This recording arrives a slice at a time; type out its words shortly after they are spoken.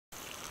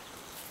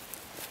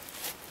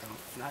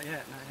Not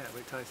yet, not yet.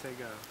 Wait till I say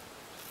go.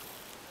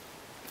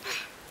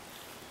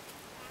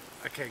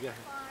 Okay, go ahead.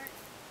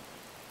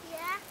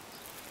 Yeah.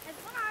 The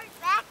fart.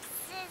 Max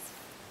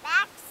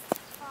fart.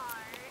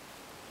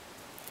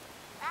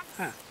 Max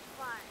Huh.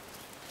 fart.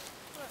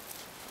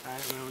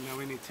 Alright, well, now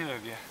we need two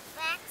of you.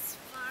 Max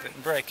fart.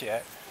 Didn't break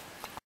yet.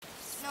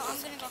 No, I'm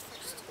gonna go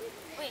first.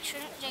 Wait,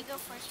 shouldn't Jay go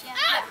first? Yeah.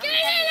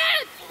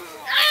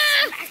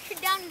 Smack her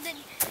down, then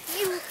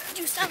you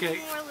do something Okay.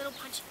 more little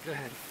punch. Go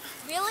ahead.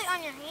 Really?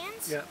 On your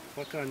hands? Yeah,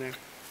 walk on there.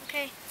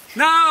 Okay.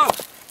 No!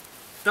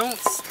 Don't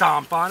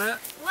stomp on it.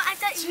 What? I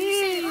thought you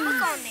said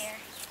hook on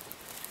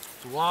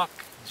there. Walk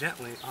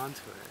gently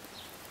onto it.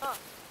 Oh.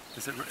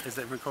 Is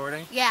it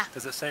recording? Yeah.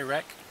 Does it say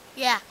rec?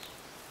 Yeah.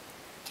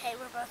 Okay,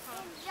 we're both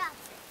on.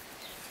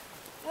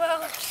 Well,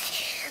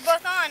 we're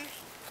both on.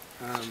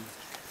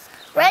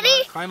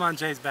 Ready? Climb on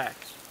Jay's back.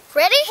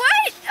 Ready?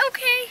 What?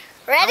 Okay.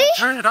 Ready? Don't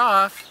turn it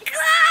off.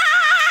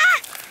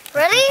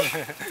 Ready?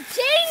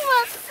 Jane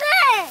was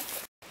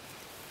sick.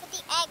 Put the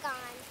egg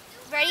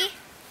on. Ready?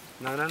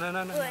 No.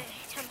 Wait,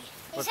 tell me.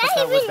 Let's put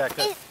that wood back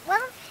up.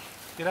 Well,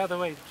 Get out of the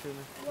way,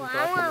 Truman. Well,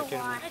 You're blocking I the want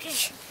camera. one. Okay.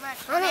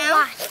 I want to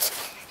watch.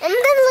 I'm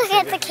gonna look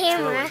at the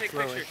camera.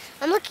 Slowly.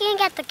 I'm looking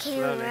at the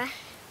camera Slowly.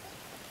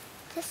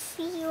 to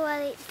see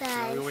what it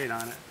Slowly does. wait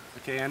on it.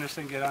 Okay,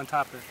 Anderson, get on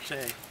top of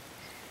Jay.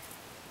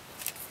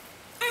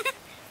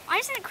 Why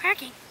isn't it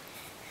cracking?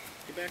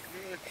 Get back.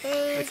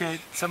 Okay,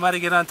 somebody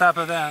get on top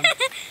of them.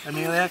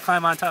 Amelia,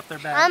 climb on top of their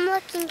back. I'm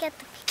looking at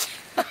the.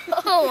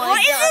 Oh my God.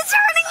 Is this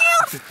hurting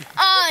you?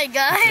 Oh my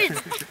God.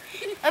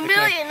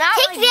 Amelia, not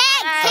Take the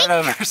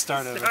egg.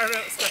 Start over.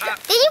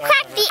 Did you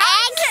crack the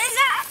egg?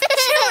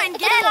 Truman,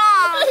 get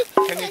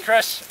off. Can you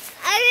crush?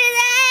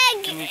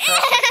 Egg. Can you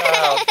crush the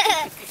child?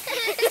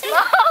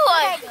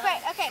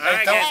 Okay.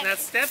 Alright guys, now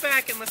step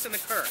back and listen to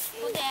Kurt.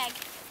 Hold the egg.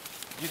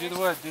 You do the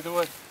wood. Do the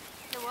wood.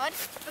 The wood?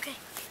 Okay.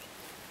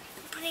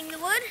 Putting the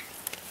wood.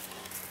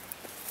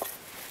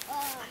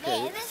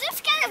 Man, is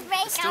this gonna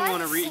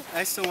break?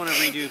 I still want to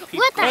redo Peep.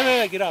 What the?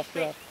 No, get off.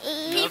 Get off.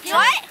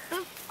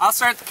 What? I'll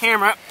start the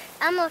camera.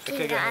 I'm looking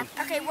Okay, go at.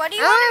 ahead. Okay, what do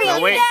you want to No,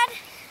 redo, wait.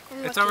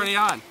 Dad? It's already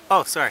on.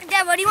 Oh, sorry.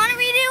 Dad, what do you want to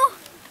redo?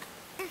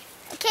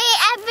 Okay,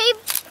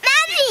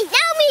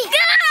 Mommy,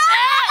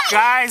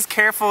 Guys,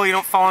 careful you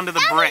don't fall into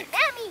the brick.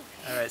 Mommy.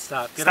 All right,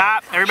 stop. Get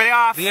Stop. Everybody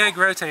off. The egg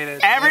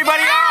rotated.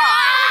 Everybody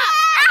off.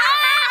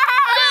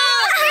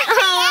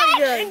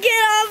 Get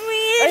off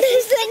me! I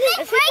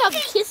think I'm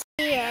kissing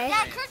here.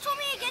 Dad, Kurt told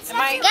me it gets Am I-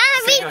 everywhere.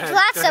 Gonna be Go ahead,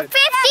 lots go of ahead. 50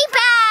 It's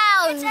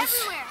pounds.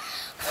 everywhere.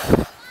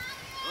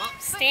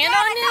 Stand Dad,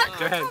 on I it. thought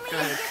Go ahead, Kurt told go me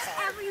ahead. it gets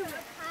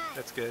everywhere.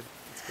 That's good.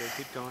 That's good.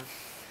 Keep going.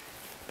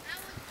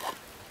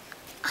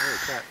 Holy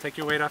crap. Take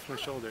your weight off my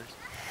shoulders.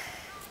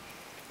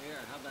 Here,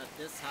 how about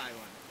this high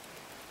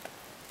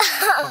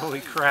one?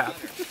 Holy crap.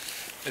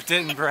 It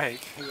didn't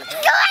break. What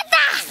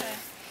the?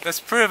 Let's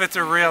prove it's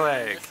a real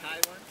egg. This high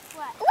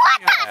one?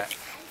 What the? Yeah.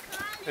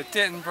 It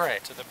didn't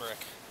break. To the brick.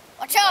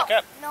 Watch out! Back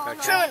up. No, Back no.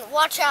 up. Truman,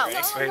 watch out. Wait.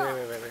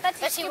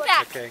 Let's get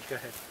back. Okay, go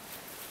ahead.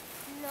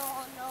 No.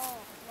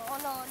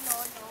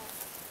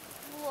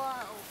 Whoa.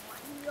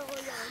 No.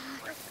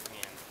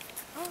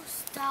 Oh,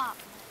 stop.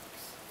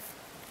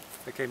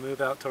 Okay,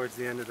 move out towards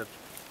the end of the...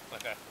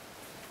 Okay.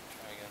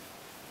 Try again.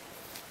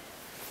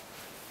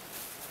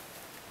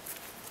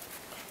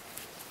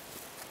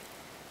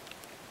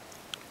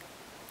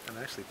 I'm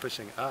actually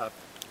pushing up.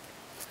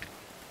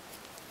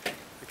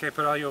 Okay,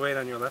 put all your weight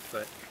on your left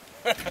foot.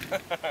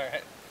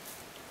 Alright.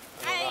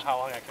 I don't know how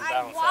long I can I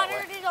balance that way.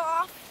 watered it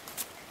off.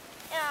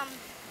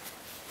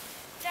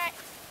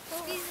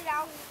 Squeeze it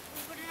out.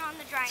 We put it on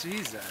the dry.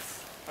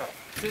 Jesus.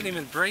 It didn't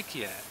even break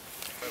yet.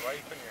 Wait, why are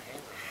you putting your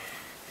hands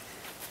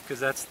in? Because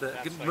that's the...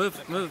 That's like move,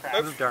 the move,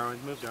 crap. move, Darwin.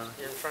 Move, Darwin.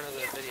 You're in front of the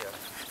video.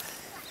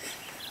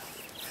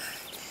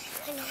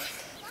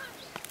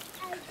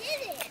 I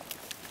did it.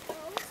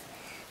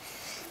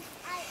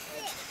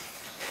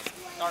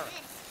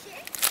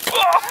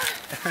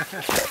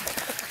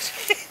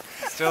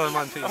 Still in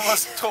one piece.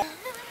 Almost told.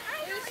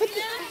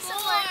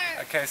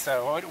 Okay,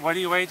 so what do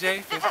you weigh, Jay?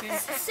 50?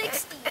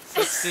 60.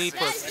 60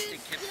 plus...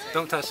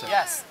 Don't touch it.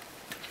 Yes.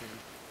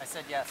 I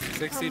said yes.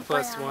 60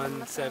 plus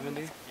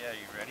 170. Yeah, you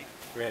ready?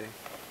 Ready.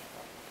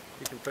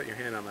 You can put your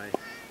hand on my...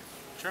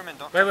 Truman,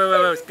 don't.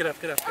 Wait. Get up.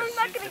 I'm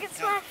not going to get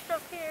smashed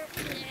up here.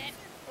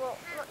 Well,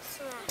 not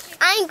smashed.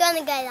 I'm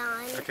gonna get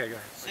on. Okay, go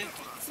ahead.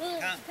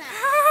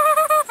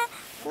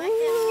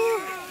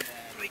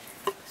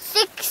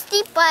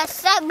 60 plus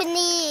 70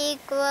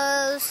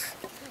 equals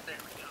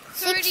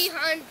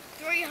 300.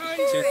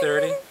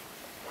 230.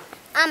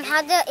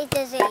 how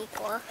does it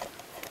equal? Is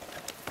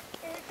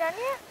it done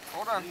yet?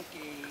 Hold on.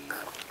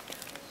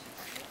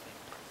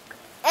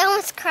 It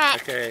was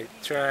cracked. Okay,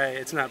 try...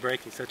 It's not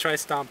breaking, so try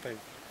stomping.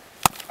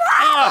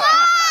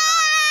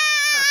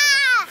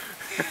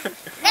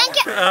 Thank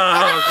you.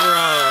 Oh,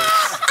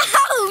 gross.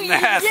 Oh,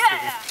 Nasty.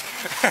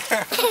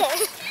 yeah.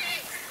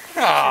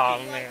 Oh,